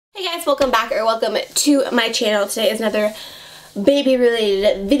Hey guys, welcome back or welcome to my channel. Today is another baby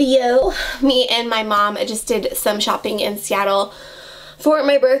related video. Me and my mom just did some shopping in Seattle for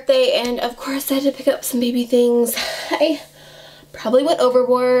my birthday, and of course I had to pick up some baby things. I probably went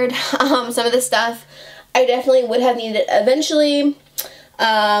overboard. Some of the stuff I definitely would have needed eventually.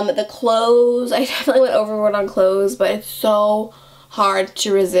 The clothes, I definitely went overboard on clothes, but it's so hard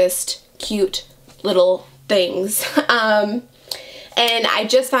to resist cute little things. And I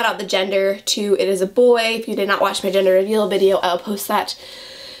just found out the gender too. It is a boy. If you did not watch my gender reveal video, I'll post that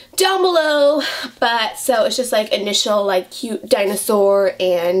down below. But so it's just like initial like cute dinosaur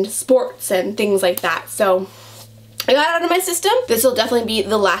and sports and things like that. So I got it out of my system. This will definitely be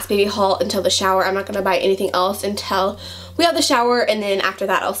the last baby haul until the shower. I'm not going to buy anything else until we have the shower, and then after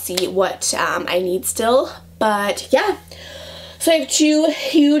that I'll see what I need still. But yeah, so I have two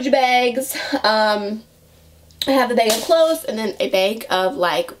huge bags. I have a bag of clothes and then a bag of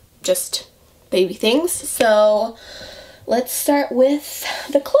like just baby things. So let's start with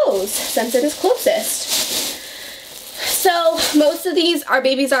the clothes since it is closest. So most of these are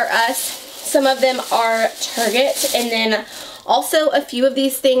Babies R Us. Some of them are Target, and then also a few of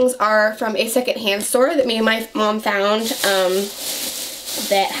these things are from a secondhand store that me and my mom found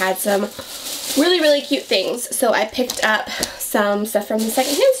that had some really cute things. So I picked up some stuff from the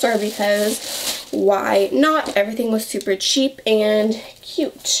secondhand store because why not? Everything was super cheap and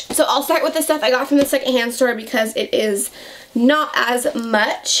cute. So I'll start with the stuff I got from the secondhand store because it is not as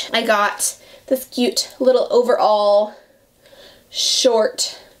much. I got this cute little overall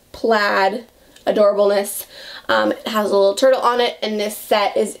short plaid adorableness. It has a little turtle on it, and this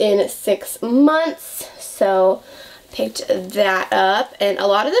set is in 6 months. So picked that up, and a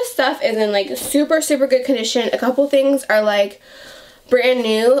lot of this stuff is in like super good condition. A couple things are like brand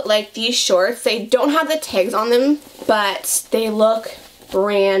new, like these shorts. They don't have the tags on them, but they look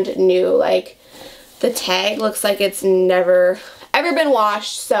brand new. Like the tag looks like it's never ever been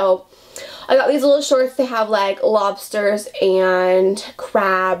washed. So I got these little shorts. They have like lobsters and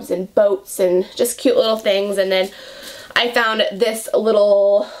crabs and boats and just cute little things. And then I found this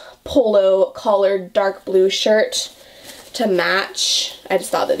little polo collared dark blue shirt to match. I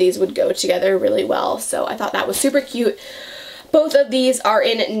just thought that these would go together really well, so I thought that was super cute. Both of these are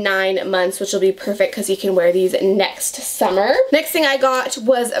in 9 months, which will be perfect because you can wear these next summer. Next thing I got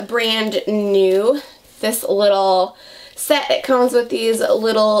was brand new. This little set. It comes with these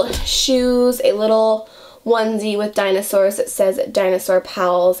little shoes, a little onesie with dinosaurs that says Dinosaur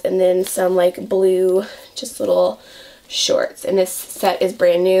Pals, and then some like blue just little shorts. And this set is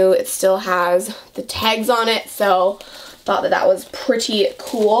brand new. It still has the tags on it, so thought that was pretty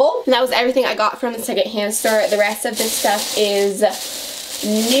cool. And that was everything I got from the secondhand store. The rest of this stuff is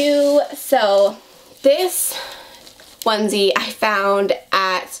new. So this onesie I found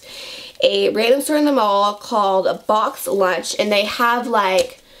at a random store in the mall called Box Lunch, and they have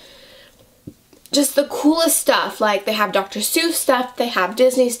like just the coolest stuff. Like they have Dr. Seuss stuff, they have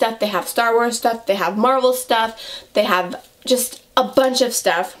Disney stuff, they have Star Wars stuff, they have Marvel stuff, they have just a bunch of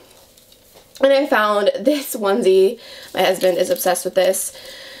stuff. And I found this onesie. My husband is obsessed with this.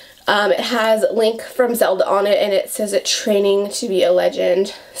 It has Link from Zelda on it, and it says it training to be a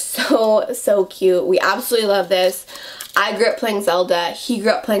legend. So cute. We absolutely love this. I grew up playing Zelda. He grew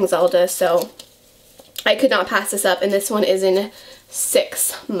up playing Zelda, so I could not pass this up. And this one is in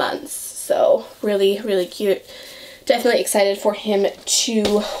 6 months. So really cute. Definitely excited for him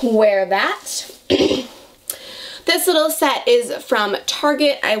to wear that. This little set is from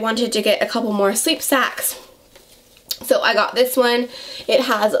Target. I wanted to get a couple more sleep sacks, so I got this one. It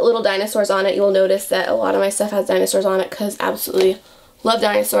has little dinosaurs on it. You'll notice that a lot of my stuff has dinosaurs on it because I absolutely love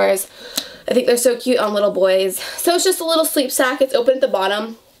dinosaurs. I think they're so cute on little boys. So it's just a little sleep sack. It's open at the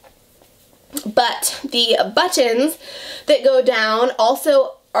bottom, but the buttons that go down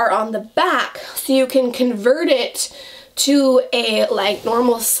also are on the back, so you can convert it to a like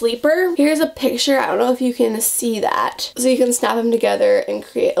normal sleeper. Here's a picture. I don't know if you can see that. So you can snap them together and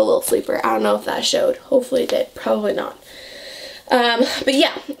create a little sleeper. I don't know if that showed. Hopefully it did. Probably not. But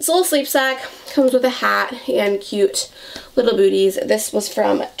yeah, it's a little sleep sack. Comes with a hat and cute little booties. This was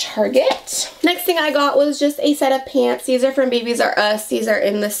from Target. Next thing I got was just a set of pants. These are from Babies R Us. These are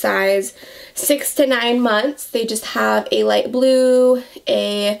in the size 6 to 9 months. They just have a light blue,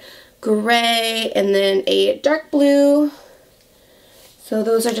 a gray, and then a dark blue. So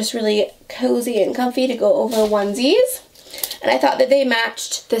those are just really cozy and comfy to go over onesies. And I thought that they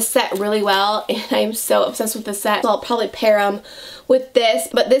matched this set really well, and I'm so obsessed with this set. So I'll probably pair them with this.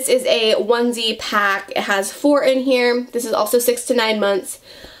 But this is a onesie pack. It has 4 in here. This is also 6 to 9 months.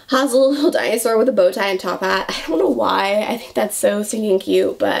 has a little dinosaur with a bow tie and top hat. I don't know why. I think that's so stinking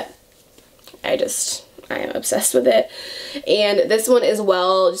cute, but I am obsessed with it. And this one as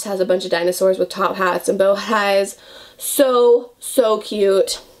well just has a bunch of dinosaurs with top hats and bow ties. So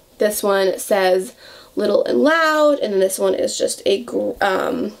cute. This one says Little and Loud, and then this one is just a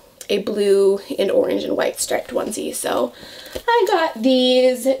blue and orange and white striped onesie. So I got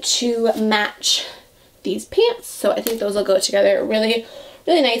these to match these pants, so I think those will go together really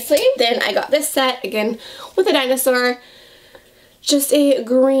nicely. Then I got this set again with a dinosaur, just a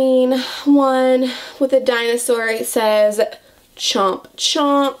green one with a dinosaur. It says Chomp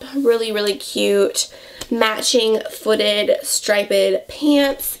Chomp. Really cute. Matching footed striped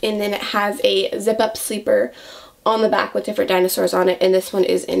pants, and then it has a zip up sleeper on the back with different dinosaurs on it, and this one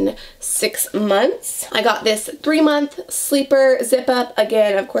is in 6 months. I got this 3-month sleeper zip up,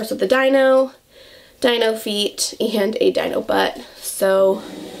 again of course with the dino feet and a dino butt. So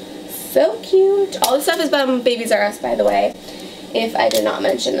cute. All this stuff is by Babies R Us, by the way, if I did not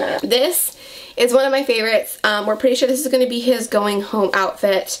mention that. This is one of my favorites. We're pretty sure this is going to be his going home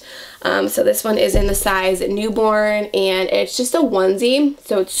outfit. So this one is in the size newborn, and it's just a onesie,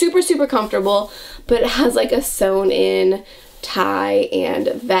 so it's super comfortable, but it has like a sewn in tie and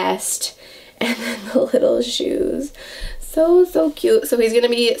vest, and then the little shoes. So cute. So he's gonna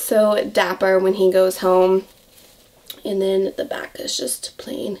be so dapper when he goes home, and then the back is just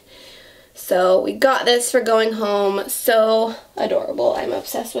plain. So we got this for going home. So adorable. I'm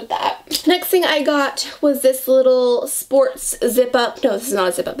obsessed with that. Next thing I got was this little sports zip up. No, this is not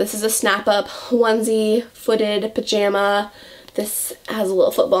a zip up. This is a snap up onesie footed pajama. This has a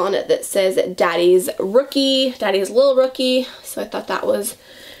little football on it that says Daddy's Rookie, Daddy's Little Rookie. So I thought that was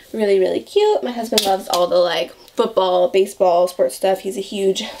really cute. My husband loves all the like football, baseball, sports stuff. He's a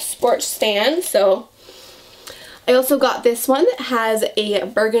huge sports fan. So I also got this one that has a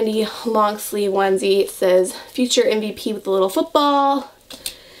burgundy long sleeve onesie. It says Future MVP with a little football.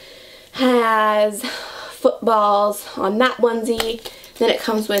 Has footballs on that onesie. Then it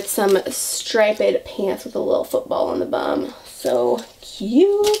comes with some striped pants with a little football on the bum. So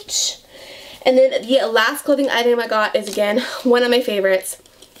cute. And then the last clothing item I got is again one of my favorites.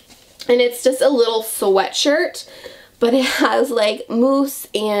 And it's just a little sweatshirt, but it has like moose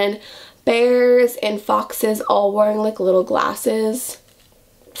and bears and foxes all wearing like little glasses.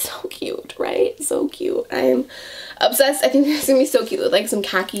 So cute, right? So cute. I'm obsessed. I think this is gonna be so cute with like some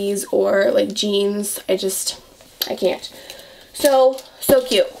khakis or like jeans. I can't. So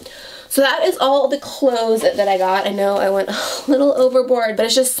cute. So that is all the clothes that I got. I know I went a little overboard, but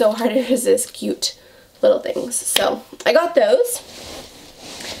it's just so hard to resist cute little things. So I got those.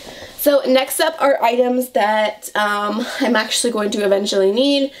 So next up are items that I'm actually going to eventually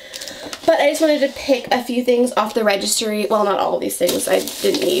need, but I just wanted to pick a few things off the registry. Well, not all of these things I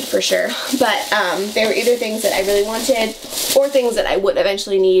didn't need for sure, but they were either things that I really wanted or things that I would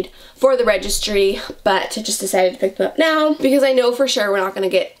eventually need for the registry, but I just decided to pick them up now because I know for sure we're not going to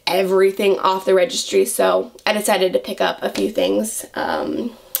get everything off the registry, so I decided to pick up a few things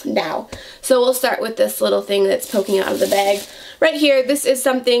now. So we'll start with this little thing that's poking out of the bag right here. This is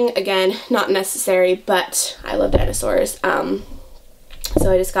something, again, not necessary, but I love dinosaurs.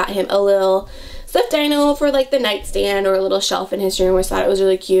 So I just got him a little stuffed dino for like the nightstand or a little shelf in his room. I thought it was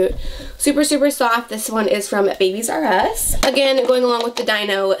really cute. Super soft. This one is from Babies R Us. Again, going along with the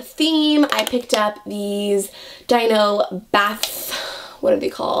dino theme, I picked up these dino bath, what are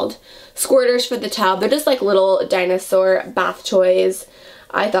they called? Squirters for the tub. They're just like little dinosaur bath toys.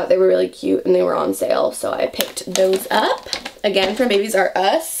 I thought they were really cute and they were on sale, so I picked those up. Again, from Babies R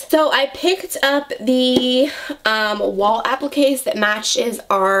Us. So I picked up the wall appliques that matches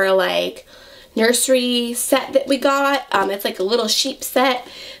our like nursery set that we got. It's like a little sheep set.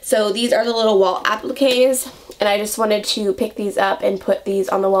 So these are the little wall appliques, and I just wanted to pick these up and put these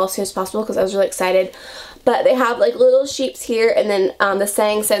on the wall as soon as possible because I was really excited. But they have like little sheeps here, and then the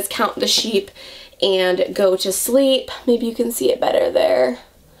saying says count the sheep and go to sleep. Maybe you can see it better there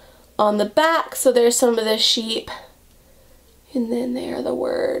on the back. So there's some of the sheep, and then there are the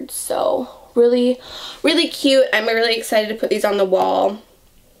words. So really cute. I'm really excited to put these on the wall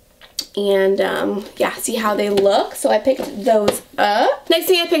and yeah, see how they look. So I picked those up. Next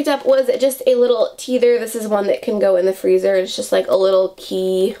thing I picked up was just a little teether. This is one that can go in the freezer. It's just like a little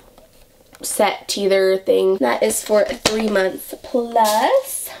key set teether thing. That is for 3 months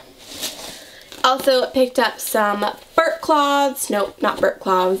plus. Also picked up some burp cloths. Nope, not burp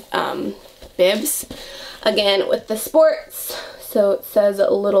cloths. Bibs. Again with the sports. So it says a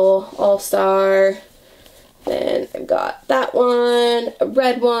little all-star. Then I've got that one, a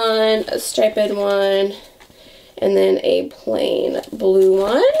red one, a striped one, and then a plain blue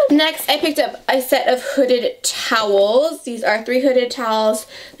one. Next, I picked up a set of hooded towels. These are 3 hooded towels.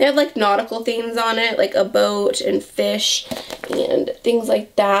 They have like nautical things on it, like a boat and fish and things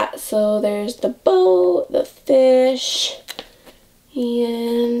like that. So there's the boat, the fish,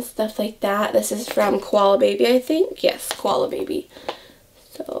 and stuff like that. This is from Koala Baby, I think. Yes, Koala Baby.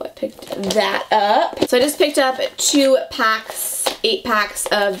 So I picked that up. So I just picked up 8 packs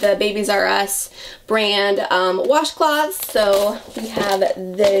of the Babies R Us brand washcloths. So we have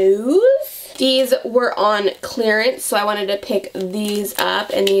those. These were on clearance, so I wanted to pick these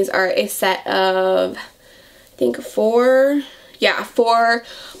up, and these are a set of, I think 4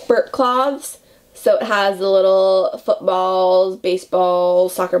 Burt cloths. So it has the little footballs,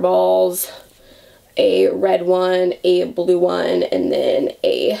 baseballs, soccer balls, a red one, a blue one, and then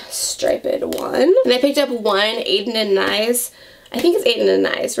a striped one. And I picked up one Aiden and Nice. I think it's Aiden and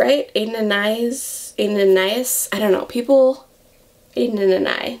Nice, right? Aiden and Nice? Aiden and Nice? I don't know. People, Aiden and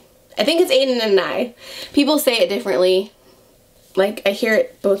I. I think it's Aiden and I. People say it differently. Like, I hear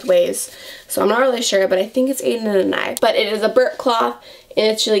it both ways. So I'm not really sure, but I think it's Aiden and I. But it is a Burt cloth, and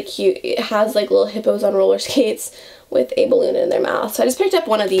it's really cute. It has like little hippos on roller skates with a balloon in their mouth. So I just picked up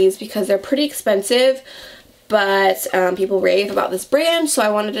one of these because they're pretty expensive, but people rave about this brand, so I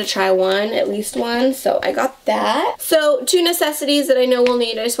wanted to try one, at least one, so I got that. So 2 necessities that I know we'll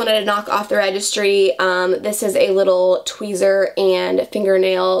need. I just wanted to knock off the registry. This is a little tweezer and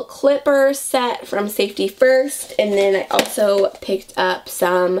fingernail clipper set from Safety First, and then I also picked up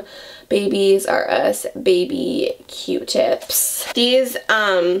some Babies R Us baby Q-tips. These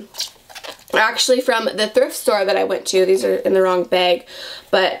are actually from the thrift store that I went to. These are in the wrong bag,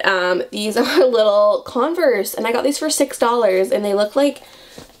 but these are little Converse, and I got these for $6, and they look like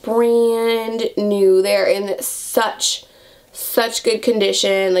brand new. They're in such good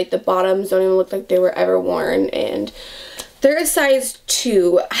condition. Like, the bottoms don't even look like they were ever worn, and they're a size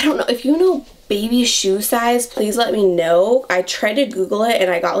 2. I don't know if you know baby shoe size, please let me know. I tried to Google it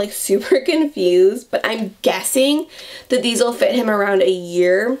and I got like super confused, but I'm guessing that these will fit him around a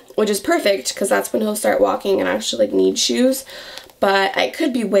year, which is perfect because that's when he'll start walking and actually like need shoes, but I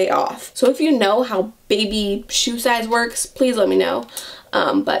could be way off. So if you know how baby shoe size works, please let me know.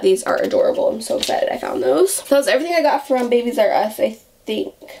 But these are adorable. I'm so excited I found those. So that's everything I got from Babies R Us, I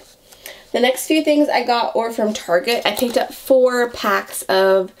think. The next few things I got were from Target. I picked up 4 packs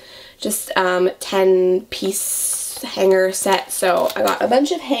of just 10-piece hanger set. So I got a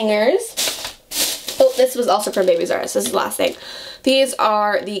bunch of hangers. Oh, this was also from Babies R Us. This is the last thing. These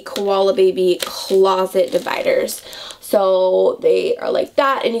are the Koala Baby closet dividers. So they are like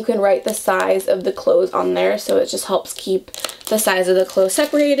that, and you can write the size of the clothes on there. So it just helps keep the size of the clothes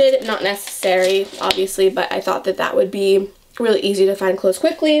separated. Not necessary, obviously, but I thought that that would be really easy to find clothes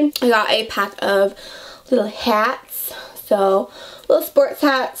quickly. I got a pack of little hats. So little sports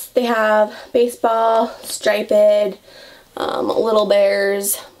hats. They have baseball, striped, little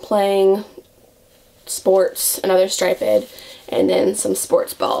bears playing sports, another striped, and then some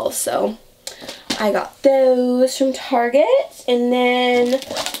sports balls. So I got those from Target. And then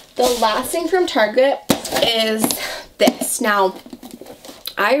the last thing from Target is this. Now,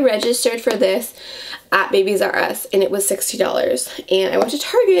 I registered for this at Babies R Us, and it was $60. And I went to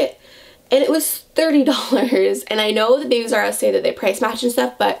Target, and it was $30. And I know the Babies R Us say that they price match and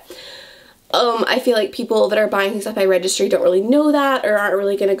stuff, but I feel like people that are buying things up by registry don't really know that or aren't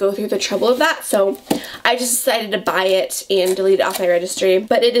really going to go through the trouble of that. So I just decided to buy it and delete it off my registry.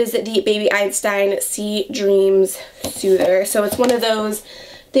 But it is the Baby Einstein Sea Dreams Soother. So it's one of those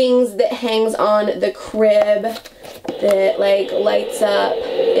things that hangs on the crib that like lights up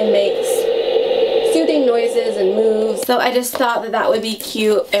and makes soothing noises and moves. So I just thought that that would be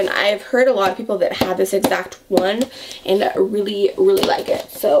cute, and I've heard a lot of people that have this exact one and really like it.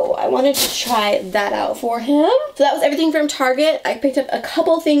 So I wanted to try that out for him. So that was everything from Target. I picked up a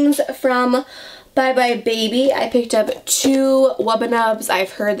couple things from Bye Bye Baby. I picked up 2 Wubba Nubs.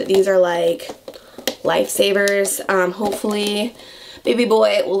 I've heard that these are like lifesavers. Hopefully baby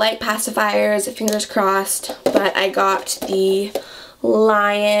boy will like pacifiers, fingers crossed. But I got the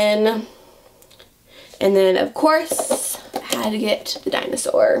lion. And then, of course, I had to get the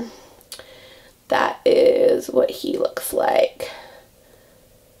dinosaur. That is what he looks like.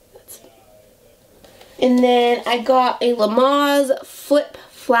 And then I got a Lamaze Flip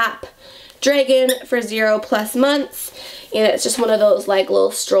Flap Dragon for 0+ months. And it's just one of those like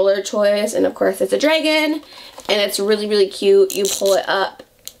little stroller toys. And of course, it's a dragon. And it's really cute. You pull it up,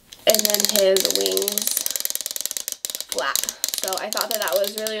 and then his wings flap. So I thought that that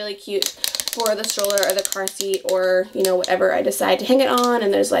was really, really cute for the stroller or the car seat, or, you know, whatever I decide to hang it on.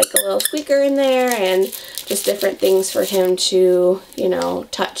 And there's like a little squeaker in there and just different things for him to, you know,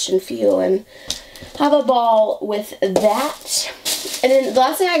 touch and feel and have a ball with that. And then the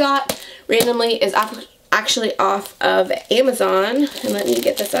last thing I got randomly is actually off of Amazon. And let me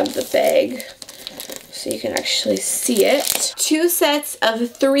get this out of the bag so you can actually see it. 2 sets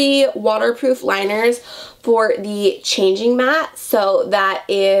of 3 waterproof liners for the changing mat, so that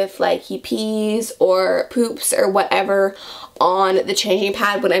if like he pees or poops or whatever on the changing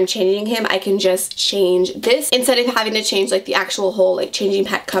pad when I'm changing him, I can just change this instead of having to change like the actual whole like changing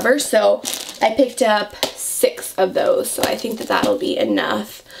pad cover. So I picked up 6 of those, so I think that that'll be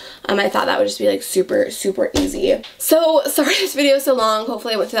enough. I thought that would just be like super easy. So sorry this video is so long.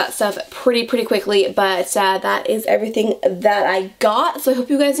 Hopefully I went through that stuff pretty quickly, but that is everything that I got. So I hope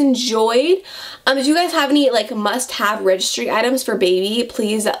you guys enjoyed. If you guys have any like must-have registry items for baby,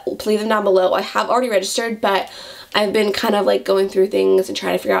 please leave them down below. I have already registered, but I've been kind of like going through things and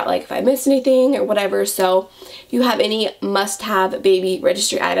trying to figure out like if I missed anything or whatever. So if you have any must-have baby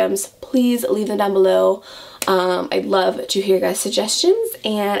registry items, please leave them down below. I'd love to hear your guys' suggestions,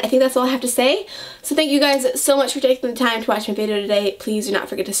 and I think that's all I have to say. So thank you guys so much for taking the time to watch my video today. Please do not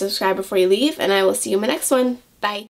forget to subscribe before you leave, and I will see you in my next one. Bye.